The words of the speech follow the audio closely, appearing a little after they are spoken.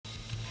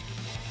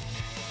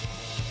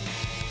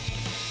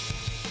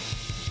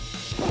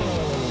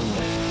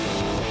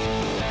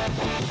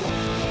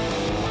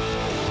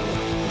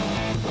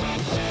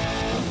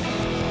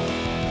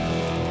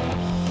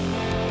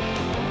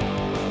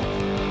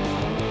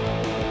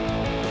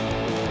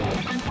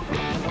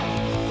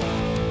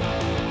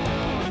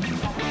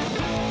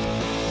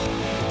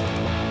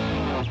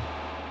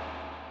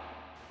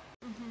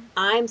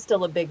I'm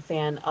still a big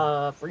fan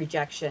of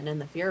rejection and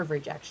the fear of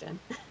rejection.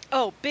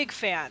 Oh, big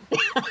fan.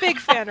 Big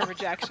fan of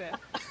rejection.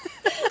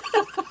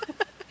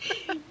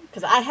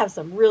 Because I have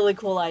some really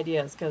cool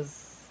ideas. Because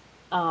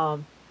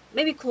um,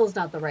 maybe cool is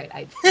not the right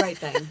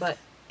thing, but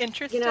you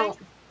Interesting? know,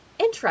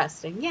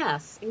 interesting,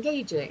 yes,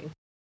 engaging.